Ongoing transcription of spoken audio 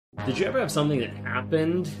Did you ever have something that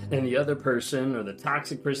happened and the other person or the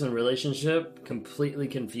toxic person in the relationship completely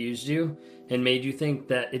confused you and made you think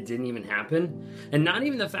that it didn't even happen? And not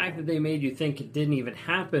even the fact that they made you think it didn't even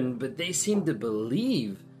happen, but they seemed to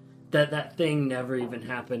believe that that thing never even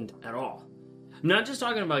happened at all. I'm not just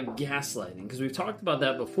talking about gaslighting, because we've talked about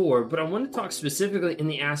that before, but I want to talk specifically in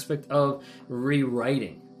the aspect of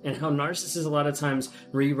rewriting and how narcissists a lot of times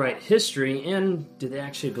rewrite history, and do they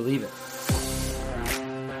actually believe it?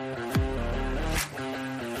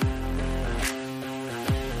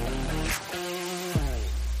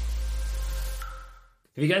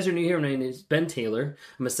 If you guys are new here, my name is Ben Taylor.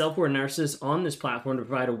 I'm a self-aware narcissist on this platform to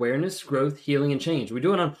provide awareness, growth, healing, and change. We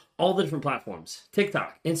do it on all the different platforms: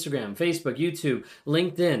 TikTok, Instagram, Facebook, YouTube,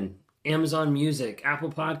 LinkedIn, Amazon Music,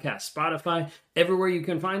 Apple Podcasts, Spotify, everywhere you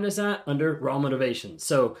can find us at under Raw Motivation.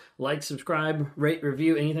 So like, subscribe, rate,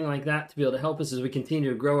 review, anything like that to be able to help us as we continue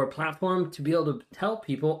to grow our platform, to be able to help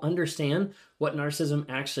people understand what narcissism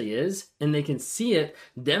actually is, and they can see it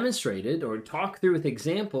demonstrated or talk through with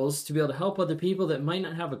examples to be able to help other people that might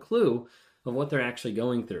not have a clue of what they're actually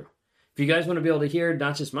going through. If you guys want to be able to hear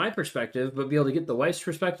not just my perspective, but be able to get the wife's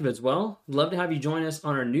perspective as well, I'd love to have you join us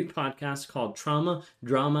on our new podcast called Trauma,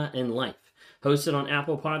 Drama, and Life. Hosted on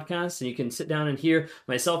Apple Podcasts, and you can sit down and hear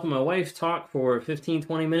myself and my wife talk for 15,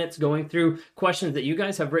 20 minutes going through questions that you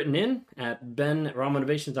guys have written in at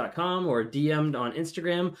ben@rawmotivations.com or DM'd on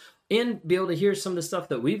Instagram, and be able to hear some of the stuff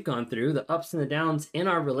that we've gone through, the ups and the downs in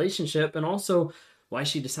our relationship, and also why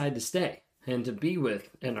she decided to stay and to be with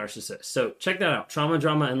a narcissist. So check that out, Trauma,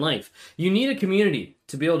 Drama, and Life. You need a community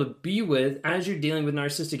to be able to be with as you're dealing with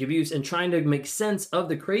narcissistic abuse and trying to make sense of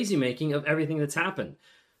the crazy making of everything that's happened.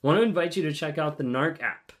 I want to invite you to check out the NARC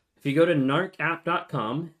app. If you go to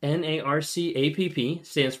narcapp.com, NARCAPP,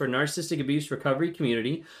 stands for Narcissistic Abuse Recovery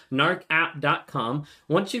Community, narcapp.com,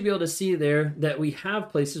 I want you to be able to see there that we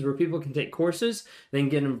have places where people can take courses, they can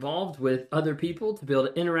get involved with other people to be able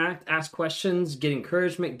to interact, ask questions, get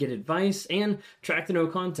encouragement, get advice, and track to no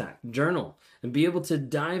contact, journal, and be able to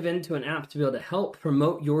dive into an app to be able to help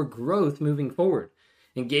promote your growth moving forward.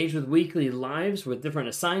 Engage with weekly lives with different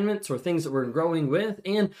assignments or things that we're growing with,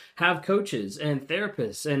 and have coaches and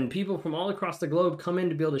therapists and people from all across the globe come in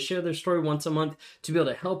to be able to share their story once a month to be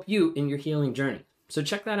able to help you in your healing journey. So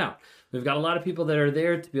check that out. We've got a lot of people that are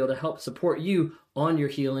there to be able to help support you on your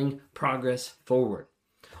healing progress forward.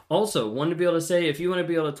 Also, wanted to be able to say, if you want to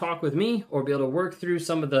be able to talk with me or be able to work through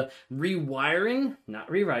some of the rewiring,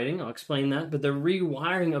 not rewriting, I'll explain that, but the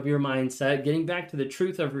rewiring of your mindset, getting back to the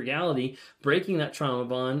truth of reality, breaking that trauma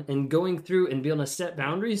bond, and going through and being able to set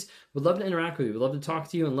boundaries, would love to interact with you. Would love to talk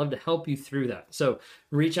to you and love to help you through that. So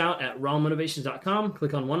reach out at rawmotivations.com,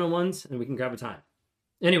 click on one-on-ones, and we can grab a time.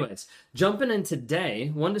 Anyways, jumping in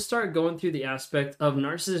today, wanted to start going through the aspect of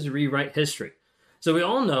narcissists rewrite history. So we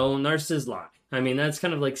all know narcissists lie. I mean, that's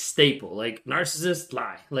kind of like staple, like narcissists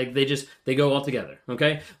lie. Like they go all together,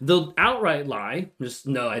 okay? They'll outright lie, just,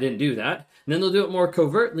 no, I didn't do that. And then they'll do it more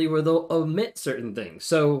covertly where they'll omit certain things.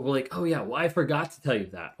 So like, oh yeah, well, I forgot to tell you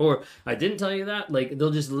that. Or I didn't tell you that. Like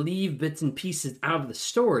they'll just leave bits and pieces out of the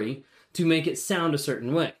story to make it sound a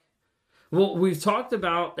certain way. Well, we've talked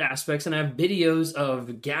about aspects, and I have videos of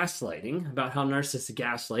gaslighting, about how narcissists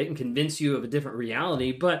gaslight and convince you of a different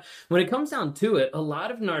reality. But when it comes down to it, a lot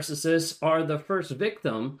of narcissists are the first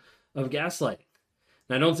victim of gaslighting.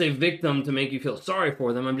 And I don't say victim to make you feel sorry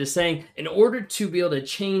for them. I'm just saying, in order to be able to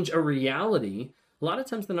change a reality, a lot of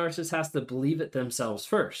times the narcissist has to believe it themselves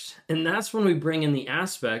first. And that's when we bring in the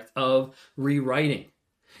aspect of rewriting.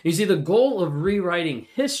 You see, the goal of rewriting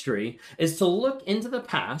history is to look into the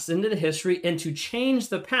past, into the history, and to change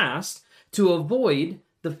the past to avoid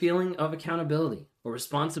the feeling of accountability or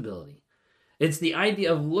responsibility. It's the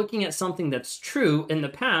idea of looking at something that's true in the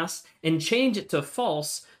past and change it to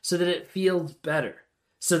false so that it feels better,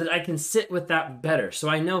 so that I can sit with that better. So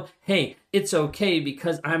I know, hey, it's okay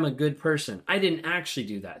because I'm a good person. I didn't actually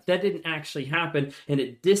do that. That didn't actually happen, and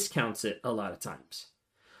it discounts it a lot of times.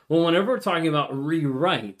 Well, whenever we're talking about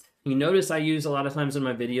rewrite, you notice I use a lot of times in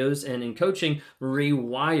my videos and in coaching,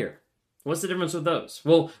 rewire. What's the difference with those?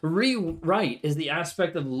 Well, rewrite is the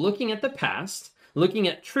aspect of looking at the past, looking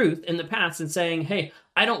at truth in the past and saying, hey,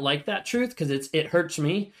 I don't like that truth because it hurts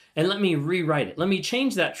me, and let me rewrite it. Let me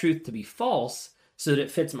change that truth to be false so that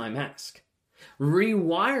it fits my mask.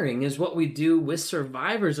 Rewiring is what we do with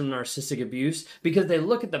survivors of narcissistic abuse, because they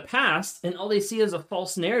look at the past and all they see is a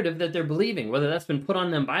false narrative that they're believing, whether that's been put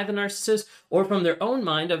on them by the narcissist or from their own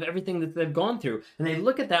mind of everything that they've gone through. And they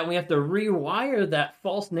look at that and we have to rewire that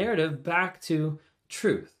false narrative back to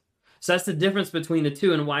truth. So that's the difference between the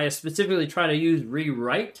two, and why I specifically try to use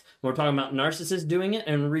rewrite when we're talking about narcissists doing it,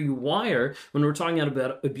 and rewire when we're talking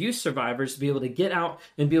about abuse survivors, to be able to get out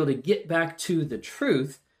and be able to get back to the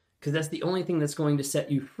truth, because that's the only thing that's going to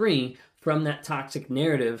set you free from that toxic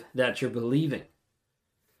narrative that you're believing.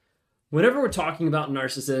 Whenever we're talking about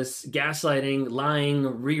narcissists, gaslighting,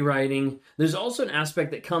 lying, rewriting, there's also an aspect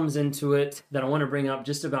that comes into it that I want to bring up,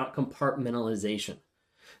 just about compartmentalization.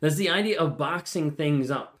 That's the idea of boxing things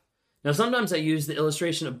up. Now, sometimes I use the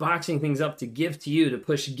illustration of boxing things up to give to you, to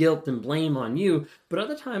push guilt and blame on you, but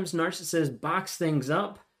other times narcissists box things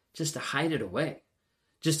up just to hide it away,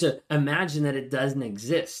 just to imagine that it doesn't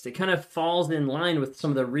exist. It kind of falls in line with some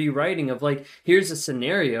of the rewriting of, like, here's a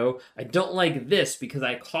scenario, I don't like this because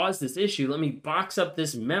I caused this issue, let me box up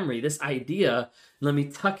this memory, this idea, let me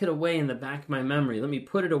tuck it away in the back of my memory, let me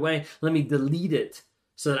put it away, let me delete it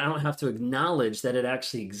so that I don't have to acknowledge that it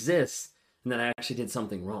actually exists and that I actually did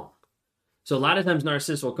something wrong. So a lot of times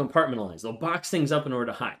narcissists will compartmentalize, they'll box things up in order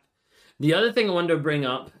to hide. The other thing I wanted to bring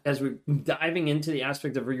up as we're diving into the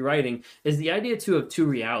aspect of rewriting is the idea too of two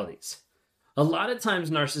realities. A lot of times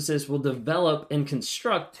narcissists will develop and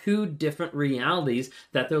construct two different realities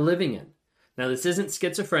that they're living in. Now, this isn't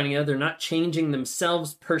schizophrenia. They're not changing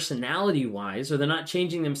themselves personality-wise, or they're not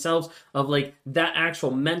changing themselves of like that actual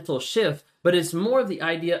mental shift, but it's more of the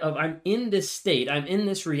idea of, I'm in this state, I'm in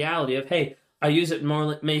this reality of, hey, I use it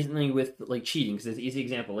more mainly with like cheating, because it's an easy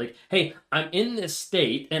example. Like, hey, I'm in this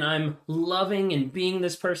state and I'm loving and being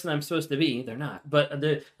this person I'm supposed to be. They're not, but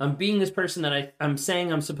I'm being this person that I'm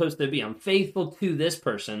saying I'm supposed to be. I'm faithful to this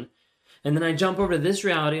person. And then I jump over to this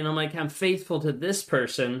reality and I'm like, I'm faithful to this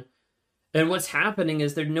person. And what's happening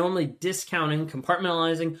is they're normally discounting,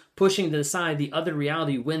 compartmentalizing, pushing to the side the other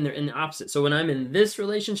reality when they're in the opposite. So when I'm in this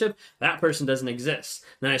relationship, that person doesn't exist.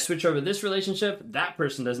 Then I switch over to this relationship, that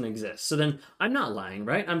person doesn't exist. So then I'm not lying,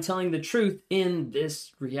 right? I'm telling the truth in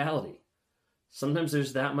this reality. Sometimes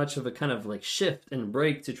there's that much of a kind of like shift and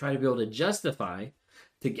break to try to be able to justify,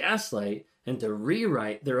 to gaslight, and to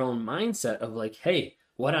rewrite their own mindset of like, hey,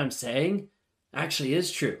 what I'm saying actually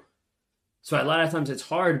is true. So a lot of times it's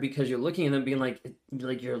hard because you're looking at them being like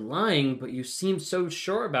you're lying, but you seem so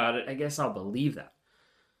sure about it, I guess I'll believe that.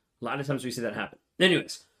 A lot of times we see that happen.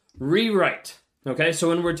 Anyways, rewrite. Okay, so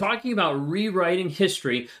when we're talking about rewriting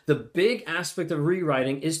history, the big aspect of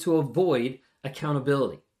rewriting is to avoid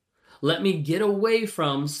accountability. Let me get away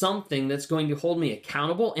from something that's going to hold me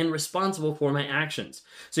accountable and responsible for my actions.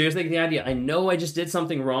 So here's the idea. I know I just did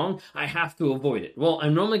something wrong. I have to avoid it. Well,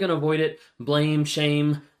 I'm normally going to avoid it. Blame,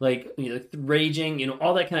 shame, raging,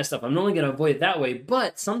 all that kind of stuff. I'm normally going to avoid it that way.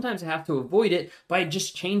 But sometimes I have to avoid it by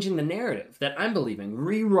just changing the narrative that I'm believing,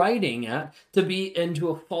 rewriting it to be into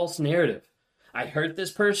a false narrative. I hurt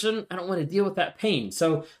this person. I don't want to deal with that pain.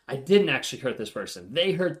 So I didn't actually hurt this person.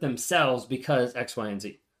 They hurt themselves because X, Y, and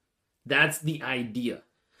Z. That's the idea.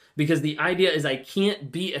 Because the idea is I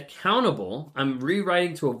can't be accountable. I'm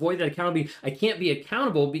rewriting to avoid that accountability. I can't be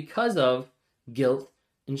accountable because of guilt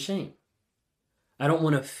and shame. I don't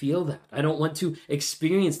want to feel that. I don't want to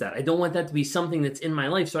experience that. I don't want that to be something that's in my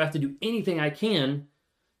life. So I have to do anything I can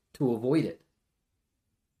to avoid it.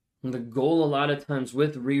 And the goal a lot of times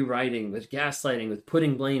with rewriting, with gaslighting, with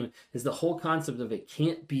putting blame is the whole concept of it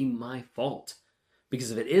can't be my fault. Because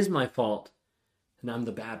if it is my fault, and I'm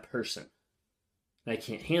the bad person. And I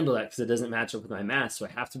can't handle that because it doesn't match up with my mask, so I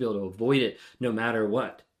have to be able to avoid it no matter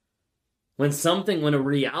what. When a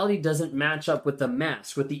reality doesn't match up with the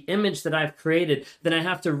mask, with the image that I've created, then I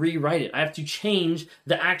have to rewrite it. I have to change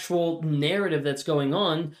the actual narrative that's going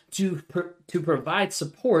on to provide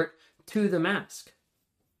support to the mask.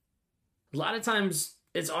 A lot of times,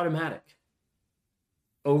 it's automatic.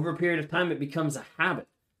 Over a period of time, it becomes a habit.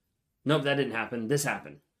 Nope, that didn't happen. This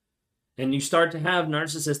happened. And you start to have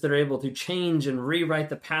narcissists that are able to change and rewrite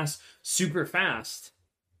the past super fast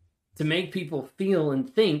to make people feel and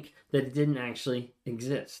think that it didn't actually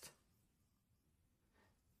exist.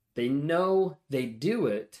 They know they do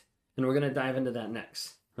it, and we're going to dive into that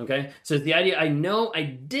next. Okay? So it's the idea, I know I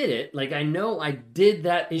did it, like I know I did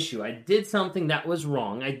that issue. I did something that was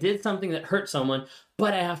wrong. I did something that hurt someone,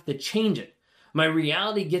 but I have to change it. My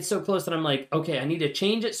reality gets so close that I'm like, okay, I need to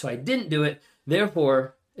change it, so I didn't do it.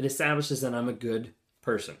 Therefore, it establishes that I'm a good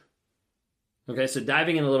person. Okay, so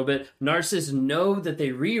diving in a little bit, narcissists know that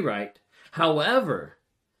they rewrite. However,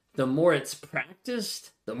 the more it's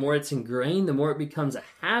practiced, the more it's ingrained, the more it becomes a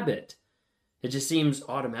habit. It just seems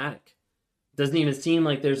automatic. It doesn't even seem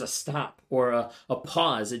like there's a stop or a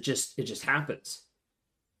pause. It just happens.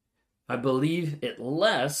 I believe it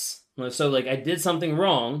less. So like I did something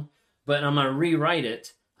wrong, but I'm going to rewrite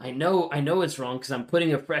it. I know it's wrong because I'm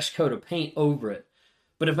putting a fresh coat of paint over it.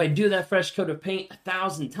 But if I do that fresh coat of paint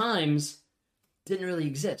 1,000 times, it didn't really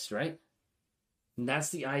exist, right? And that's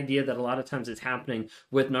the idea that a lot of times is happening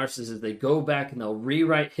with narcissists. They go back and they'll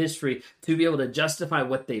rewrite history to be able to justify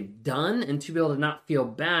what they've done and to be able to not feel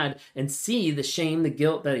bad and see the shame, the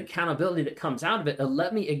guilt, the accountability that comes out of it. And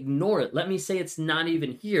let me ignore it. Let me say it's not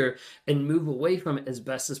even here and move away from it as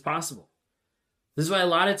best as possible. This is why a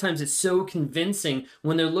lot of times it's so convincing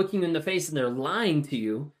when they're looking you in the face and they're lying to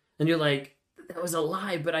you and you're like, that was a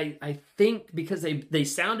lie, but I think because they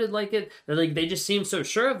sounded like it, they're like, they just seem so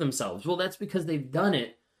sure of themselves. Well, that's because they've done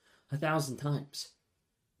it 1,000 times.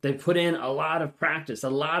 They put in a lot of practice, a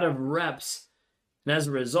lot of reps. And as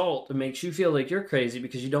a result, it makes you feel like you're crazy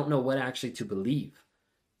because you don't know what actually to believe.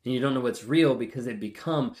 And you don't know what's real because they've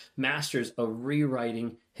become masters of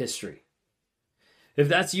rewriting history. If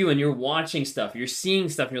that's you and you're watching stuff, you're seeing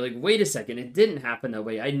stuff, and you're like, wait a second, it didn't happen that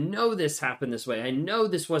way. I know this happened this way. I know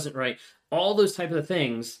this wasn't right. All those type of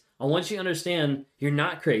things, I want you to understand you're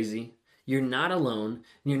not crazy, you're not alone,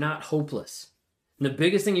 and you're not hopeless. And the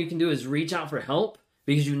biggest thing you can do is reach out for help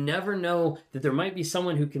because you never know that there might be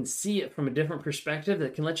someone who can see it from a different perspective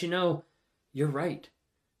that can let you know you're right.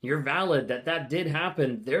 You're valid, that did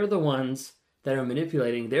happen. They're the ones that are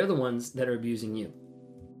manipulating. They're the ones that are abusing you.